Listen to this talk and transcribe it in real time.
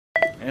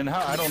And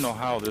how, I don't know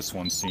how this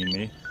one's seen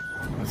me.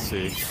 Let's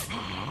see.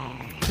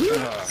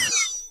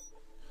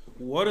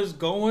 What is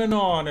going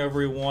on,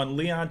 everyone?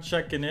 Leon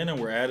checking in, and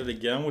we're at it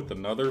again with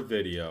another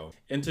video.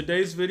 In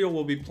today's video,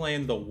 we'll be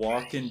playing The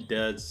Walking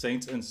Dead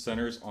Saints and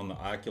Sinners on the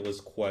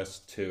Oculus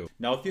Quest 2.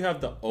 Now, if you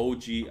have the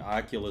OG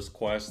Oculus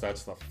Quest,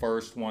 that's the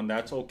first one,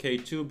 that's okay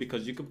too,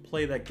 because you can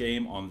play that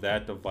game on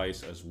that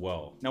device as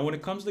well. Now, when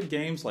it comes to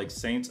games like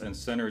Saints and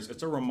Sinners,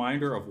 it's a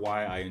reminder of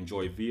why I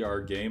enjoy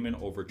VR gaming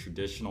over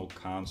traditional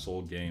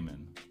console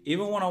gaming.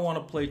 Even when I want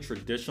to play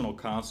traditional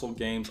console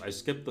games, I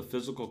skip the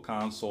physical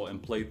console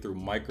and play through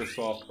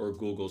Microsoft or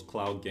Google's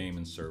cloud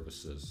gaming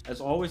services. As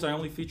always, I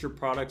only feature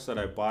products that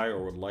I buy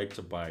or would like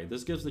to buy.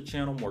 This gives the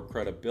channel more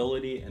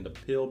credibility and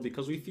appeal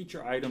because we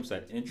feature items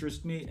that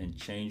interest me and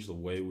change the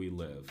way we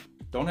live.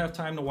 Don't have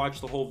time to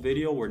watch the whole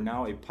video? We're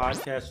now a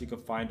podcast you can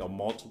find on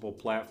multiple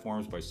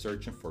platforms by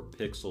searching for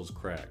Pixels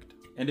Cracked.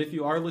 And if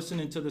you are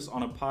listening to this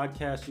on a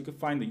podcast, you can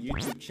find the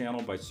YouTube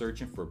channel by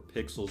searching for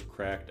Pixels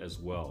Cracked as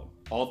well.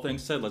 All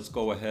things said, let's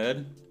go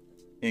ahead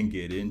and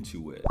get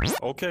into it.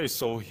 Okay,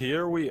 so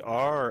here we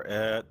are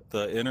at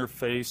the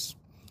interface,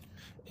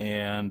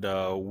 and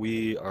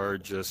we are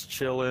just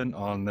chilling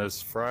on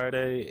this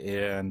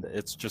Friday, and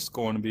it's just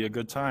going to be a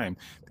good time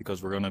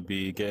because we're going to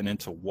be getting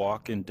into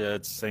Walking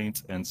Dead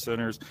Saints and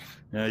Sinners.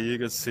 Now you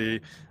can see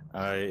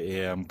I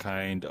am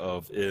kind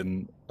of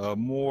in a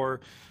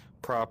more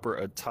proper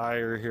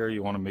attire here.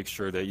 You want to make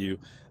sure that you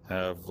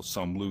have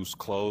some loose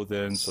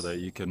clothing so that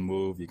you can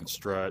move, you can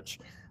stretch,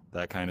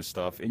 that kind of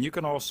stuff. And you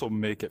can also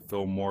make it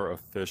feel more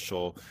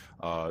official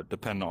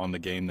depending on the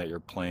game that you're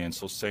playing.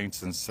 So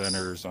Saints and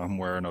Sinners, I'm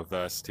wearing a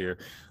vest here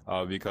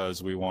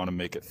because we want to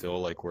make it feel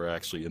like we're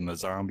actually in the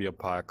zombie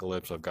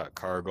apocalypse. I've got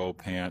cargo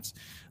pants.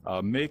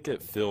 Make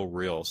it feel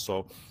real.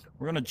 So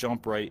we're going to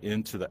jump right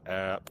into the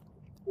app,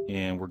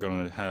 and we're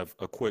going to have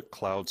a quick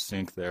cloud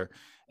sync there.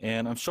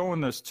 And I'm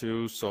showing this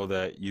too so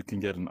that you can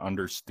get an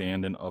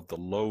understanding of the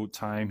load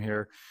time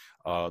here.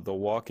 The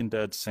Walking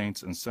Dead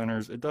Saints and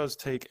Sinners, it does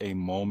take a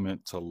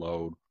moment to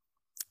load.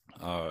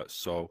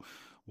 So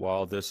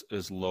while this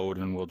is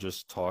loading, we'll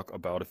just talk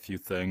about a few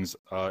things.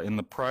 In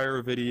the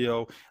prior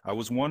video, I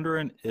was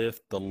wondering if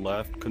the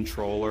left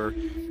controller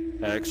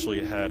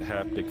actually had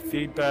haptic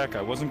feedback.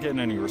 I wasn't getting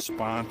any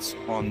response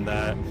on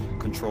that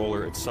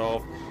controller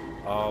itself.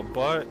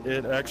 But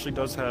it actually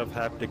does have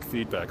haptic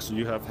feedback. So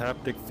you have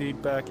haptic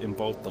feedback in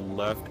both the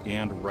left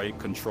and right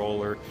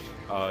controller,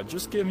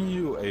 just giving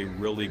you a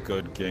really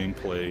good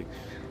gameplay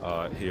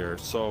here.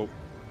 So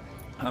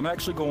I'm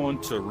actually going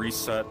to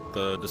reset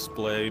the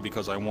display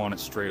because I want it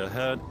straight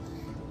ahead,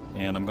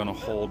 and I'm going to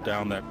hold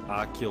down that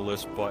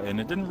Oculus button.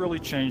 It didn't really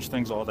change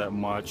things all that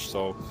much,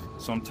 so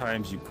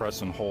sometimes you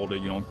press and hold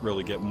it, you don't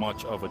really get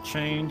much of a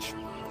change.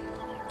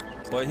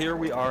 But here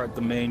we are at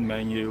the main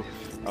menu.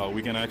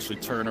 We can actually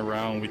turn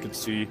around. We can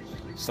see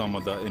some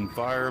of the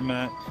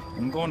environment.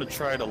 I'm going to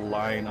try to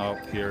line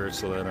up here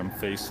so that I'm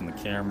facing the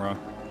camera.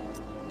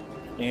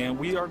 And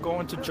we are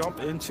going to jump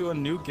into a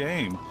new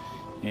game.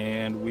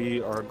 And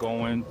we are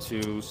going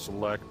to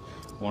select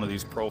one of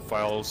these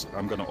profiles.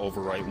 I'm going to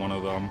overwrite one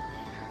of them.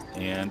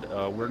 And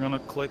we're going to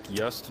click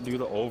yes to do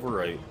the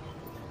overwrite.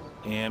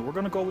 And we're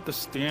going to go with the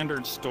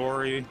standard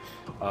story.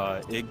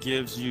 It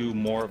gives you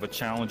more of a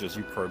challenge as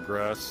you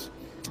progress.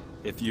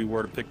 If you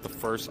were to pick the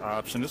first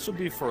option, this would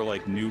be for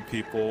like new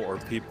people or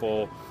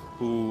people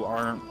who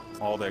aren't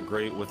all that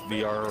great with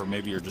VR, or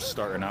maybe you're just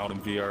starting out in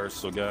VR.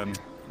 So again,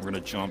 we're going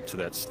to jump to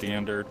that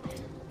standard,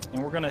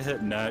 and we're going to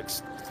hit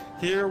next.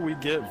 Here we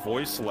get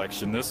voice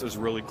selection. This is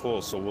really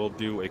cool. So we'll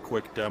do a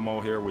quick demo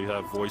here. We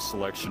have voice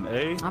selection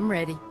A. I'm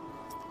ready.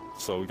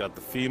 So we got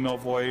the female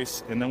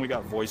voice, and then we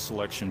got voice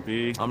selection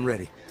B. I'm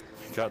ready.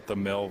 We got the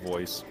male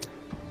voice.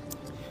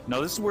 Now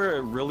this is where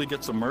it really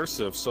gets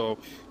immersive. So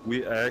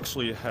we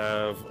actually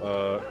have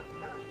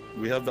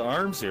the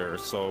arms here.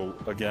 So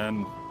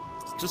again,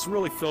 it just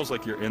really feels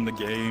like you're in the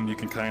game. You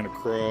can kind of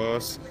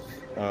cross.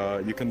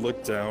 You can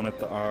look down at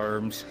the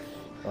arms.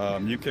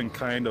 You can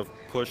kind of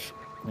push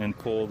and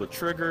pull the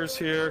triggers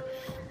here.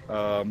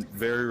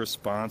 Very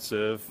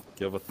responsive.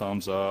 Give a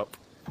thumbs up,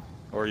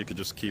 or you could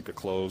just keep it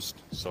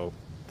closed. So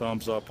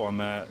thumbs up on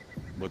that.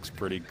 Looks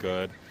pretty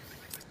good.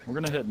 We're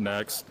going to hit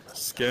next.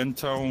 Skin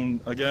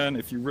tone. Again,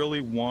 if you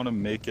really want to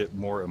make it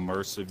more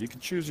immersive, you can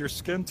choose your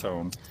skin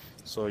tone.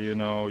 So, you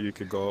know, you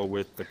could go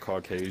with the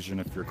Caucasian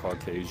if you're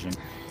Caucasian.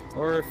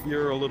 Or if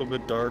you're a little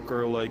bit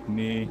darker like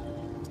me,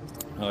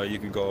 you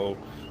could go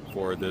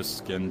for this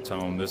skin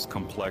tone, this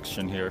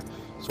complexion here.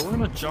 So we're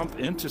going to jump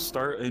in to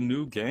start a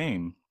new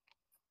game.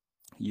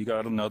 You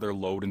got another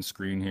loading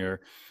screen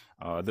here.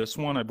 This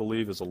one, I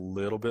believe, is a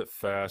little bit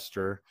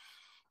faster.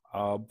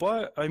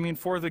 But I mean,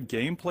 for the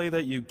gameplay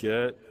that you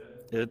get,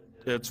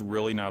 it's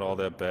really not all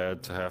that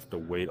bad to have to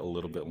wait a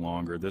little bit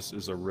longer. This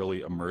is a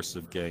really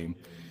immersive game.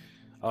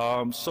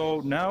 So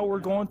now we're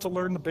going to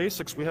learn the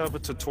basics. We have a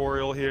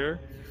tutorial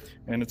here,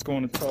 and it's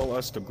going to tell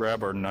us to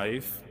grab our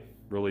knife.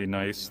 Really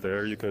nice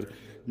there. You could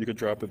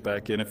drop it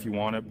back in if you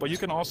want it, but you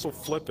can also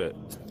flip it.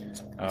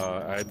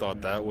 I thought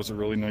that was a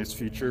really nice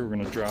feature. We're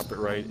going to drop it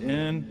right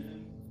in.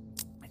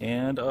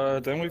 And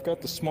then we've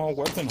got the small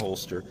weapon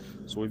holster.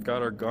 So we've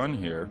got our gun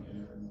here,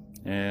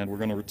 and we're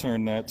going to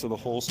return that to the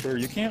holster.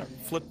 You can't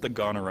flip the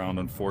gun around,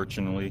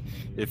 unfortunately,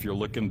 if you're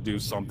looking to do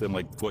something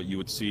like what you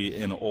would see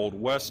in old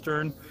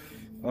Western.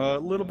 A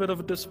little bit of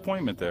a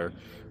disappointment there.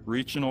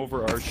 Reaching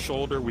over our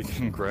shoulder, we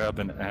can grab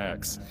an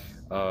axe.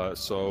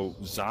 So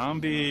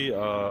zombie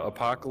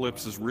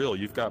apocalypse is real.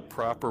 You've got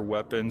proper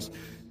weapons.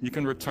 You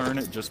can return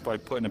it just by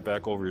putting it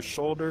back over your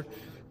shoulder.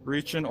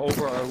 Reaching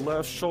over our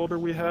left shoulder,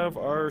 we have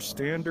our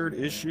standard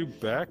issue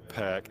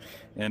backpack.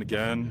 And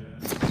again,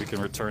 we can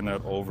return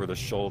that over the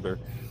shoulder.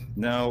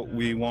 Now,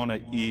 we want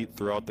to eat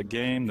throughout the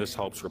game. This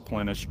helps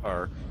replenish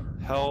our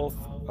health,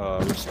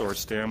 restore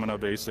stamina,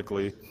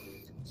 basically.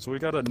 So we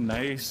got a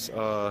nice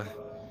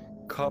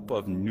cup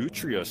of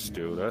Nutria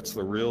stew. That's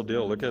the real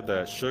deal. Look at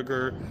that.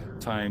 Sugar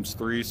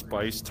 ×3,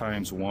 spice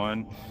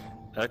 ×1.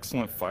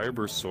 Excellent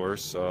fiber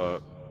source.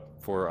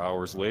 4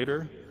 hours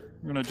later,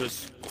 we're going to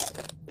just...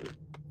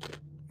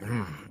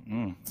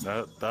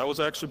 that was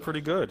actually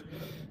pretty good.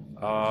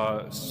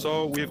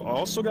 So we've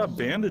also got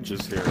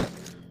bandages here.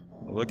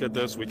 Look at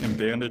this. We can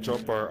bandage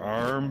up our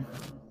arm.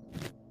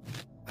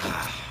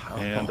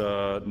 And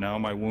now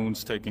my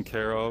wound's taken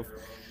care of.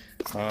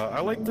 I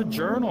like the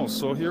journal.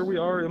 So here we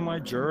are in my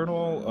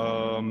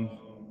journal.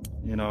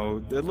 You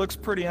know, it looks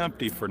pretty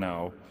empty for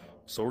now.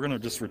 So we're going to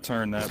just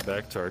return that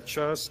back to our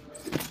chest.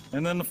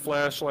 And then the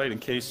flashlight, in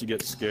case you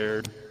get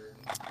scared.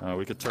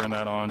 We could turn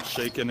that on.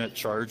 Shaking it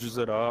charges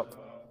it up.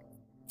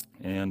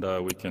 And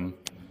we can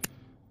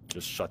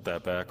just shut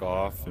that back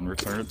off and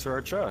return it to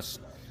our chest.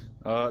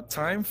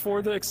 Time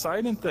for the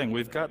exciting thing.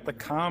 We've got the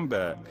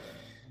combat.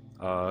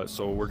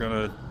 So we're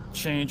going to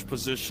change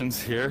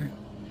positions here.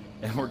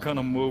 And we're going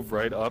to move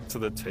right up to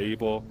the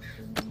table.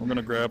 We're going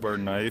to grab our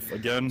knife.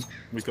 Again,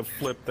 we could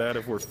flip that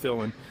if we're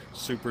feeling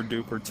super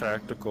duper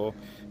tactical.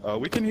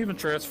 We can even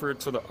transfer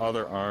it to the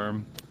other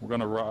arm. We're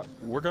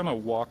going to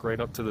walk right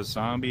up to the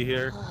zombie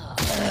here.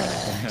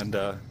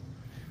 And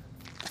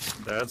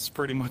that's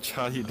pretty much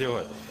how you do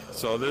it.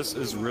 So this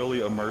is really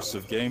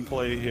immersive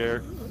gameplay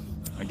here.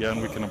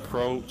 Again, we can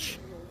approach,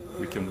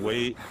 we can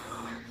wait,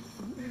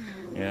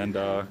 and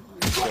go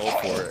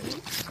for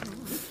it.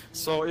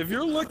 So if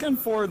you're looking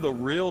for the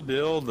real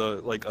deal,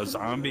 like a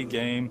zombie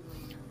game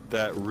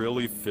that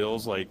really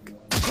feels like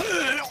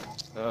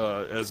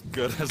as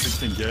good as it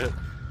can get,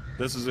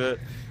 this is it.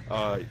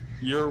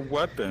 Your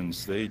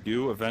weapons, they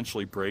do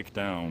eventually break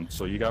down.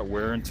 So you got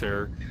wear and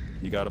tear.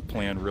 You got to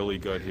plan really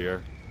good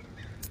here.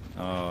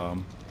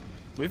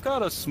 We've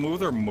got a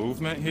smoother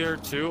movement here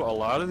too. A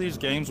lot of these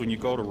games, when you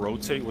go to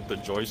rotate with the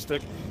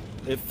joystick,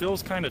 it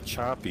feels kind of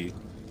choppy.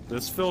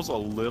 This feels a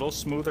little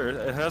smoother.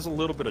 It has a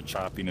little bit of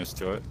choppiness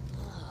to it.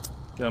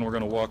 Then we're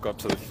going to walk up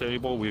to the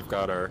table. We've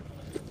got our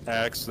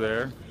axe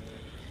there.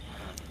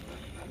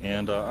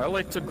 And I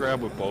like to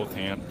grab with both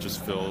hands. It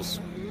just feels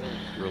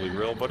really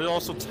real. But it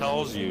also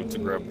tells you to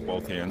grab with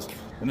both hands.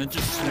 And then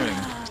just swing.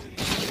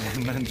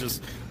 And then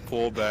just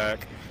pull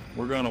back.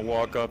 We're going to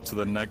walk up to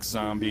the next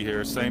zombie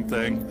here. Same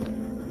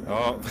thing.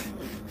 Oh.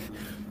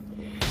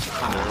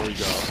 There we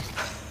go.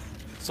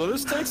 So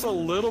this takes a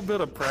little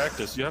bit of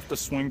practice. You have to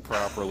swing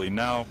properly.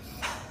 Now,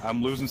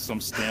 I'm losing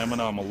some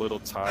stamina. I'm a little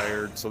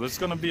tired. So this is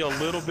going to be a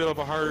little bit of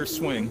a harder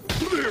swing.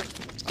 But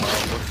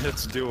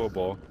it's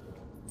doable.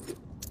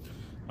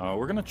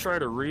 We're going to try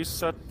to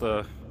reset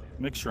the...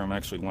 Make sure I'm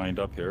actually lined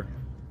up here.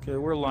 Okay,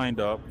 we're lined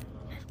up.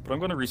 But I'm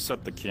going to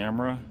reset the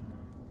camera.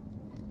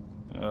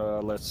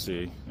 Let's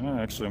see.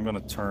 Actually, I'm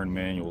going to turn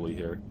manually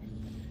here.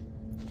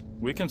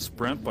 We can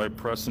sprint by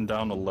pressing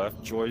down the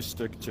left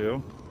joystick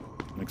too.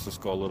 Makes us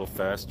go a little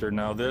faster.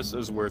 Now this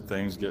is where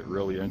things get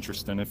really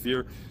interesting. If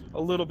you're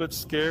a little bit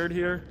scared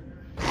here,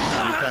 you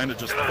kind of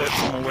just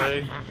push them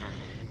away.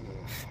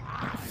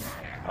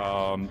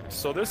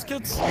 So this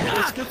gets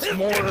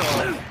more.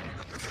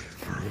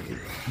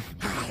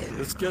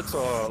 This gets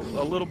a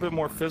little bit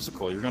more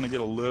physical. You're going to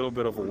get a little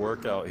bit of a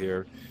workout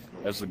here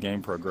as the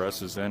game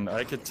progresses. And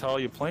I could tell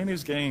you, playing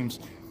these games,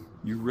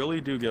 you really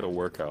do get a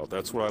workout.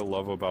 That's what I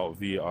love about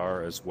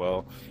VR as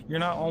well. You're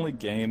not only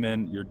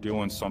gaming, you're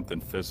doing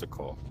something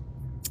physical.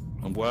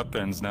 And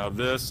weapons, now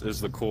this is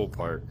the cool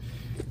part.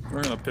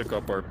 We're going to pick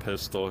up our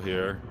pistol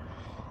here,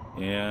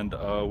 and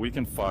we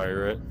can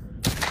fire it.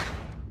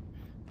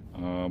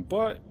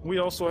 But we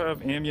also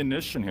have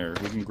ammunition here.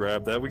 We can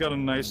grab that. We got a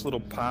nice little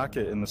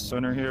pocket in the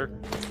center here.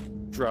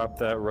 Drop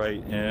that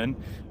right in.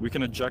 We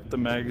can eject the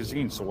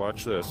magazine, so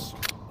watch this.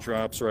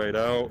 Drops right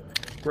out.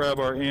 Grab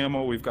our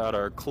ammo. We've got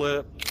our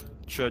clip.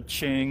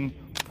 Cha-ching.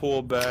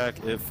 Pull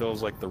back. It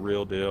feels like the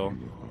real deal.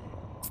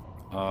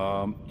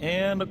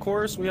 And of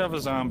course, we have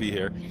a zombie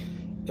here.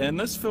 And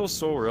this feels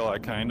so real, I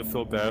kind of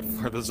feel bad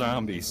for the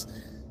zombies.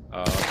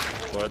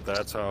 But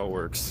that's how it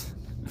works.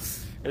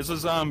 It's a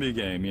zombie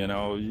game, you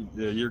know.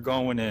 You're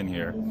going in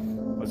here.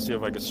 Let's see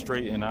if I can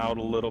straighten out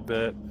a little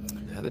bit.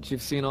 Now that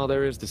you've seen all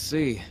there is to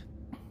see,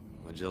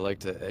 would you like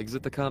to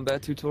exit the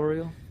combat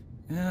tutorial?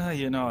 Yeah,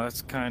 you know,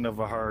 that's kind of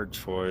a hard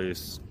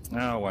choice.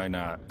 Now, why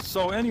not?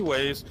 So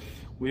anyways,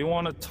 we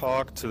want to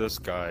talk to this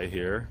guy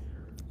here.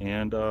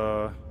 And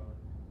we're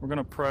going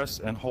gonna press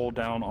and hold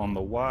down on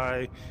the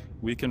Y.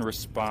 We can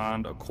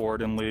respond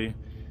accordingly.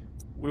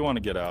 We want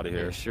to get out of You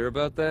here. sure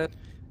about that?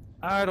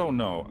 I don't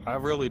know. I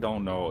really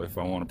don't know if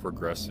I want to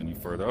progress any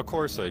further. Of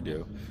course I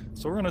do.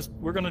 So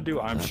we're gonna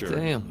do I'm sure.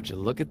 Damn, would you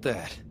look at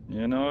that?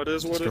 You know, it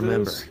is what Just it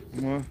remember, is.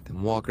 Well,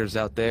 them walkers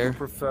out we're there,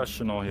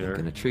 professional they're here.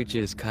 gonna treat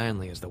you as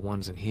kindly as the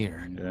ones in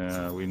here.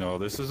 Yeah, we know.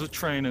 This is a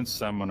training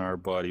seminar,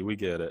 buddy. We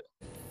get it.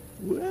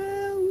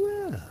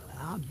 Well,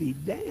 I'll be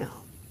damned.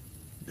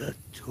 The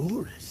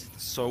tourists.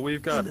 So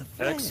we've got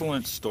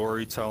excellent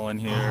storytelling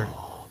here.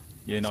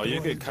 You know, you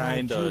can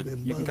kind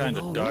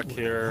of duck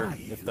here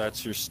if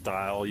that's your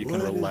style. You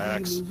can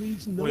relax.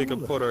 We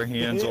can put our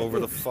hands over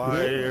the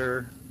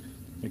fire.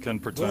 We can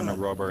pretend to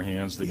rub our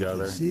hands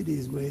together. The city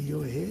is where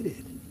you're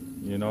headed.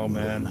 You know,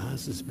 man, I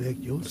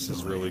suspect this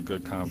is really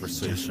good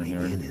conversation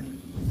here.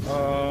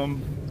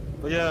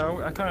 But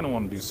yeah, I kind of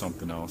want to do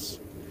something else.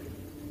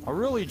 I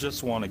really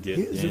just want to get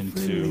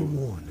into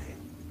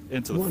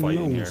the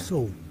fighting here.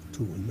 Soul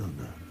to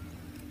another.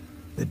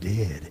 The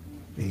dead.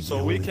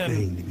 So we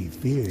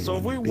can, so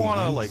if we want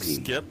to like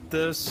skip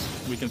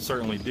this, we can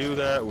certainly do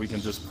that. We can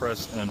just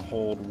press and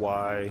hold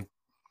Y.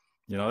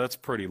 You know, that's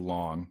pretty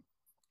long.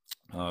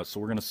 So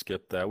we're going to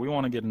skip that. We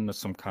want to get into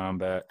some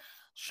combat,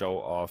 show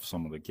off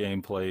some of the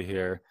gameplay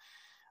here.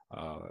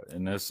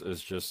 And this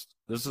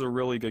is a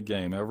really good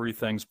game.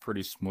 Everything's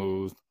pretty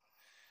smooth.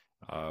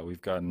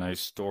 We've got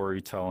nice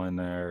storytelling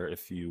there.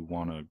 If you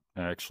want to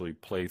actually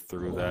play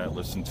through that,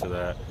 listen to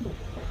that.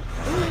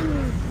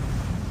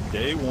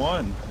 Day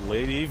one,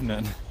 late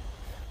evening.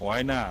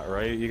 Why not,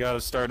 right? You got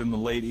to start in the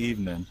late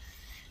evening.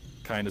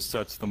 Kind of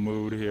sets the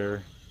mood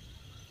here.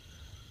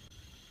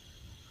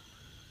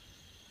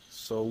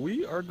 So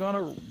we are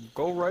gonna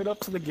go right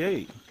up to the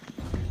gate.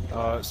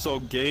 So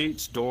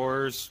gates,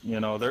 doors, you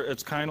know,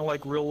 it's kind of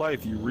like real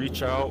life. You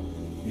reach out,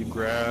 you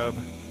grab,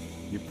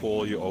 you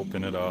pull, you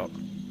open it up.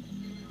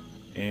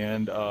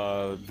 And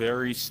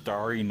very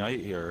starry night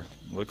here.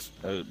 Looks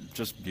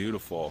just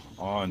beautiful,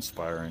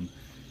 awe-inspiring.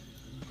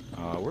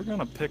 We're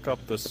gonna pick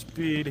up the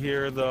speed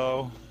here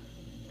though.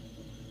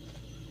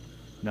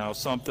 Now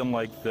something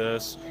like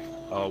this,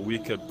 we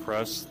could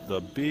press the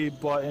B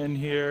button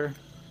here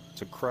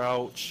to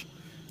crouch.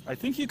 I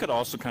think you could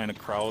also kind of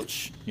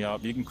crouch. Yeah,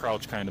 you can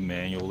crouch kind of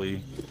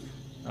manually.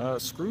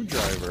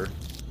 Screwdriver,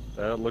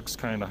 that looks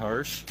kind of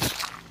harsh.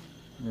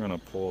 I'm gonna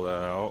pull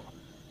that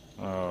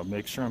out.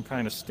 Make sure I'm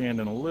kind of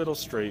standing a little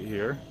straight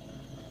here.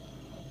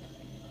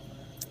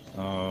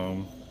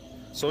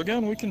 So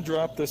again, we can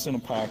drop this in a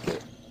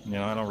pocket. You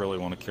know, I don't really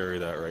want to carry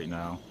that right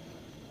now.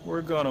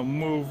 We're gonna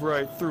move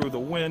right through the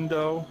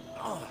window.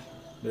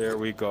 There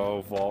we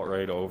go, vault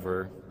right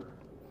over.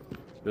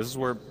 This is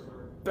where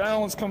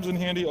balance comes in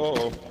handy.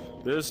 Uh-oh,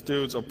 this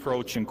dude's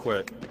approaching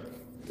quick.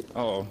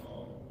 Uh-oh.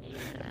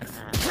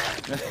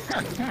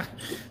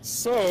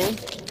 So,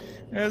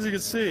 as you can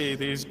see,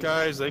 these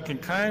guys, they can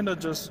kind of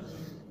just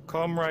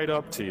come right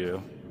up to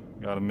you.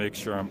 Gotta make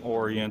sure I'm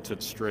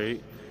oriented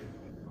straight.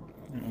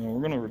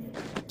 We're gonna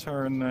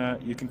return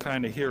that. You can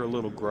kind of hear a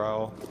little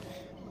growl.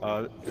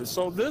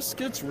 So this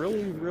gets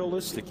really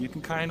realistic. You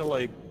can kind of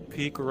like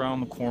peek around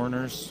the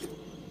corners.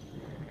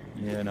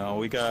 You know,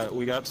 we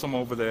got some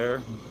over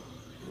there.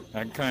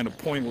 I can kind of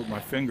point with my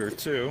finger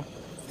too.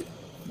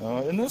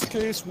 In this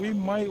case, we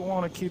might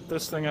want to keep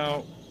this thing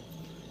out.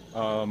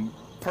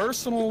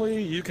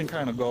 Personally, you can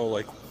kind of go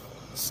like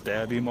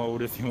stabby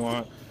mode if you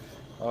want.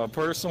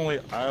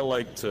 Personally,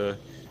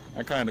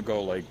 I kind of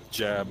go like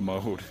jab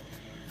mode.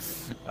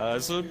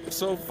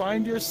 So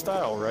find your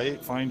style,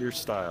 right? Find your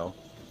style.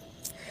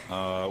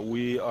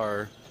 We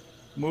are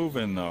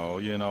moving though,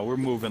 you know, we're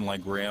moving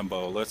like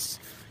Rambo. Let's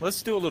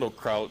do a little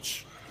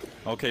crouch.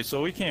 Okay,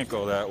 so we can't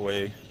go that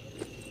way.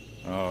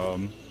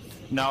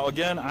 Now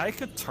again, I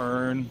could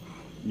turn,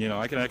 you know,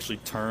 I can actually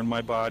turn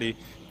my body,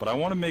 but I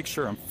want to make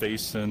sure I'm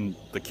facing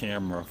the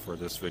camera for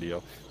this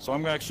video. So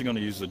I'm actually going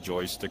to use the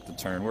joystick to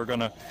turn. We're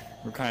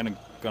kind of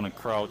gonna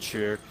crouch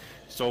here.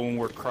 So when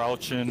we're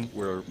crouching,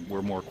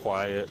 we're more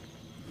quiet.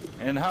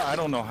 And I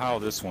don't know how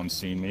this one's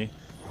seen me.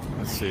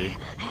 Let's see.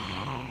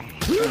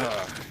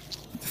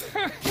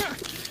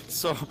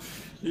 So,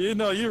 you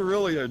know, you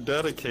really are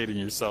dedicating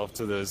yourself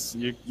to this.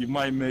 You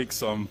might make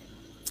some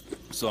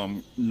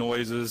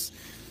noises,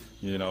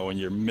 you know, when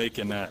you're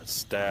making that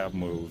stab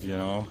move. You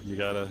know, you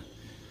gotta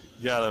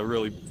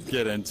really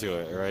get into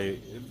it, right?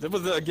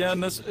 But again,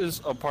 this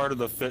is a part of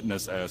the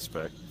fitness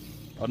aspect.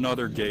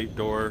 Another gate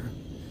door.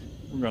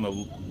 We're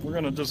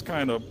gonna just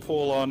kind of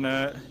pull on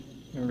that.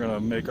 We're gonna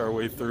make our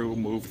way through,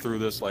 move through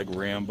this like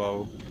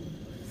Rambo.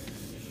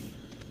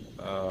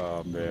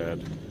 Oh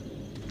man,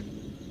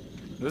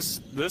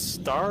 this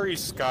starry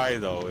sky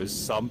though is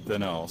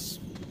something else.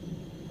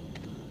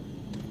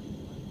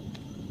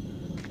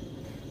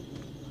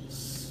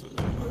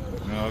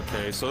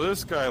 Okay, so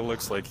this guy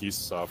looks like he's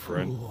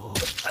suffering.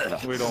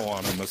 We don't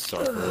want him to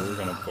suffer. We're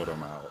gonna put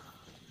him out.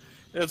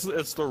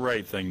 It's the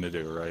right thing to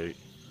do, right?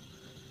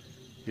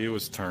 He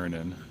was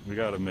turning. We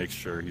gotta make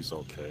sure he's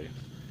okay.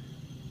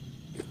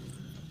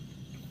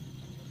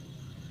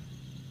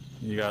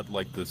 You got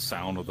like the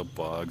sound of the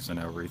bugs and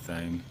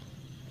everything.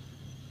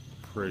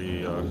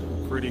 Pretty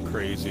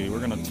crazy. We're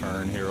gonna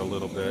turn here a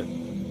little bit.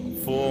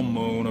 Full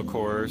moon, of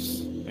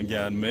course.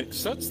 Again,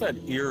 sets that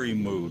eerie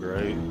mood,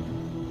 right?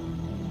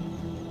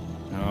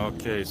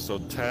 Okay, so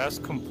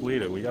task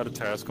completed. We got a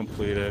task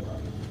completed.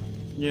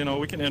 You know,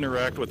 we can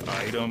interact with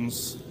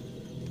items.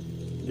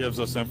 Gives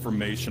us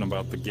information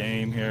about the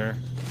game here.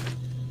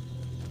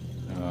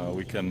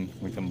 We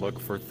can look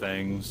for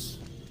things.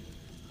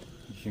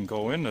 You can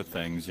go into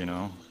things, you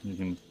know. You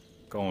can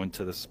go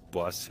into this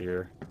bus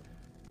here.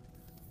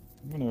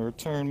 I'm gonna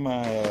return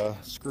my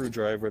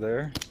screwdriver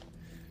there.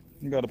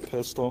 You got a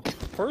pistol.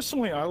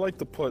 Personally, I like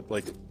to put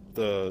like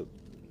the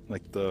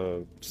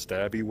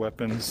stabby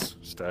weapons.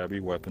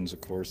 Stabby weapons,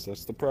 of course.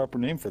 That's the proper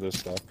name for this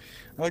stuff.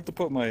 I like to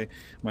put my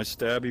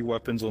stabby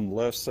weapons on the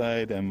left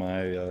side and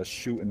my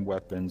shooting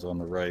weapons on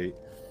the right.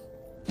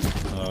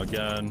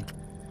 Again,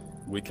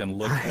 we can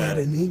look I at had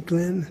an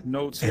inkling,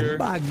 notes and here.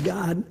 by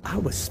God, I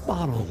was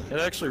spot on. It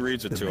actually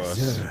reads it The to us.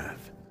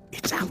 reserve.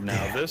 It's out Now,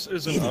 there. this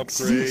is an It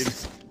upgrade.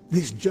 exists.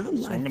 This John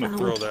So I'm gonna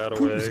throw that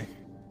away.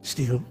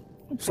 Still,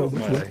 so Put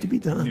much my work to be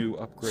done. new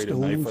upgraded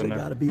Stones knife that in there.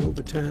 gotta be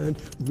overturned,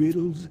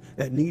 riddles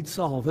that need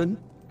solving,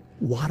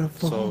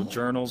 waterfall. So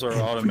journals are and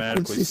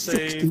frequency frequency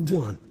saved.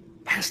 61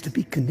 has to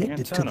be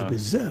connected to Antenna. the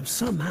reserve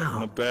somehow.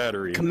 And a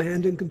battery.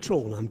 Command and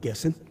control, I'm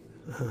guessing.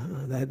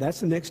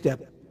 That's the next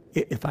step.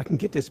 If I can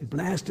get this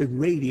blasted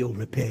radio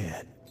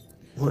repaired.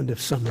 Wonder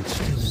if someone's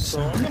still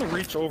So inside. I'm gonna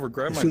reach over,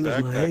 grab As my soon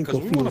as my backpack, ankle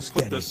because we want feels to put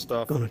steady, this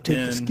stuff gonna take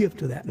a in. skiff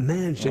to that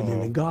mansion in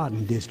the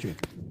Garden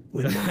District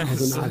where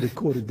Miles and I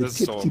recorded the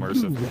This is so Tipsy Blue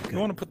immersive. record. You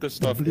want to put this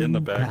stuff in the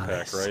Blue backpack,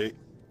 Palace. right?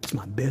 It's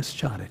my best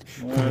shot at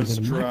Let's finding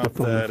a drop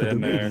microphone that for the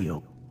in there.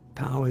 radio.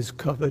 Power is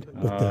covered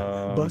with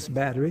the bus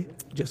battery.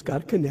 Just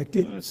got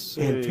connected. Let's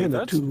see.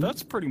 Antenna tube.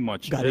 That's pretty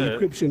much Got it.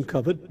 encryption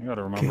covered. You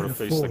gotta remember Can't to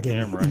face the afford any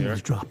camera here.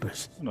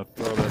 eavesdroppers. I'm gonna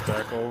throw that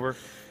back over.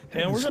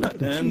 And we're gonna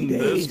Slept in end 3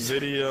 this days.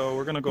 video.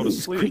 We're gonna go to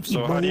These sleep. creaky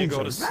So how do you bones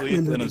go are to sleep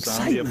rattling in with a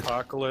zombie excitement.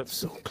 apocalypse?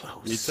 So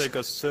close. You take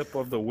a sip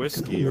of the I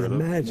whiskey can or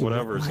only imagine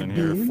whatever's what in might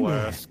here, be in there.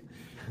 flask.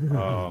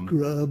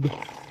 Grub,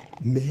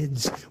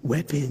 meds,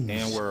 weapons,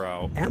 And we're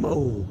out.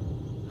 ammo.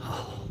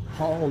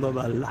 Haul of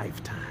a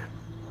lifetime.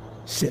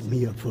 Set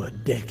me up for a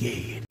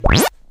decade.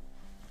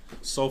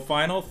 So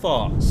final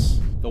thoughts.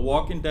 The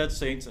Walking Dead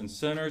Saints and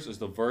Sinners is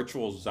the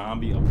virtual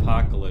zombie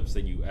apocalypse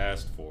that you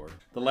asked for.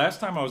 The last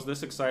time I was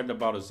this excited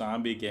about a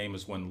zombie game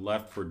is when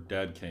Left 4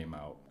 Dead came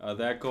out.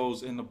 That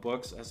goes in the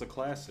books as a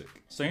classic.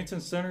 Saints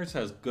and Sinners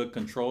has good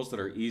controls that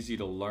are easy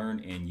to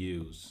learn and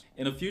use.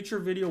 In a future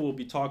video, we'll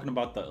be talking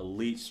about the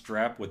Elite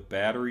strap with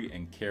battery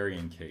and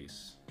carrying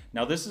case.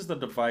 Now this is the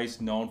device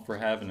known for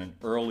having an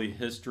early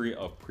history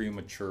of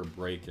premature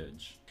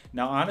breakage.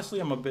 Now honestly,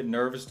 I'm a bit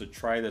nervous to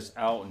try this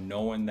out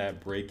knowing that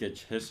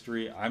breakage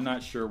history. I'm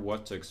not sure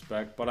what to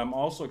expect, but I'm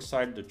also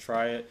excited to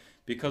try it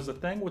because the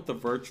thing with the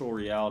virtual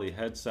reality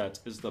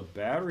headsets is the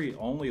battery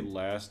only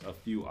lasts a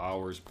few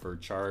hours per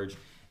charge,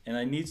 and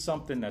I need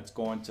something that's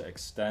going to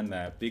extend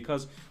that,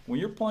 because when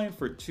you're playing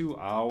for 2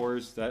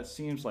 hours, that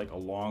seems like a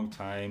long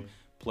time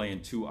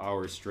playing 2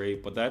 hours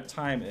straight, but that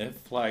time, it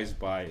flies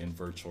by in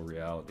virtual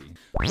reality.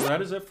 So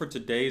that is it for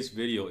today's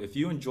video. If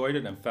you enjoyed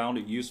it and found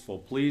it useful,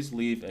 please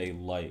leave a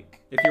like.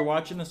 If you're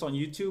watching this on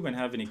YouTube and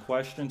have any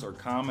questions or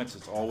comments,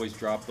 it's always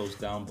drop those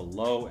down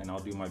below and I'll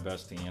do my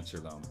best to answer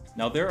them.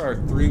 Now there are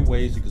 3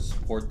 ways you can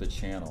support the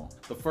channel.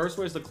 The first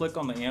way is to click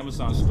on the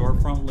Amazon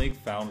storefront link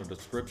found in the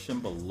description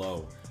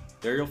below.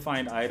 There you'll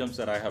find items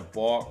that I have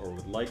bought or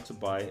would like to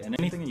buy, and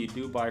anything that you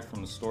do buy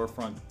from the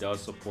storefront does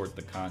support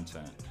the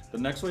content. The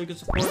next way you can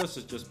support us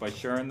is just by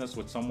sharing this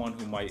with someone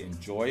who might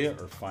enjoy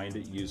it or find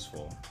it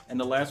useful. And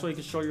the last way you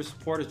can show your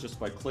support is just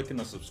by clicking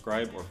the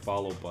subscribe or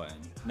follow button.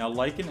 Now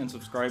liking and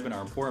subscribing are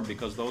important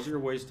because those are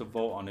your ways to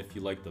vote on if you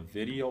like the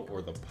video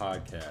or the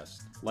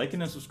podcast.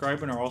 Liking and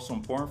subscribing are also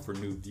important for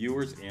new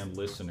viewers and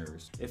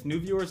listeners. If new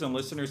viewers and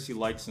listeners see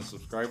likes and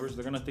subscribers,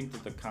 they're going to think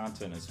that the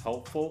content is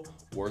helpful,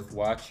 worth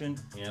watching,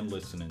 and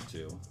listening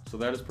to. So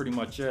that is pretty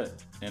much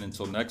it. And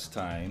until next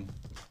time,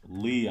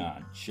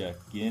 Leon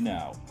checking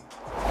out.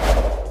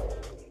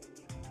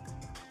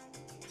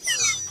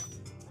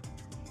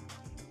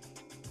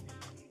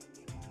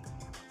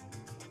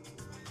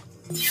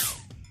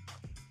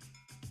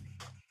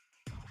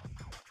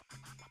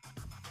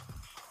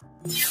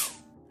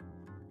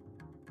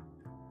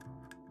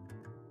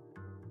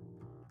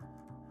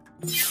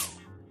 Yeah.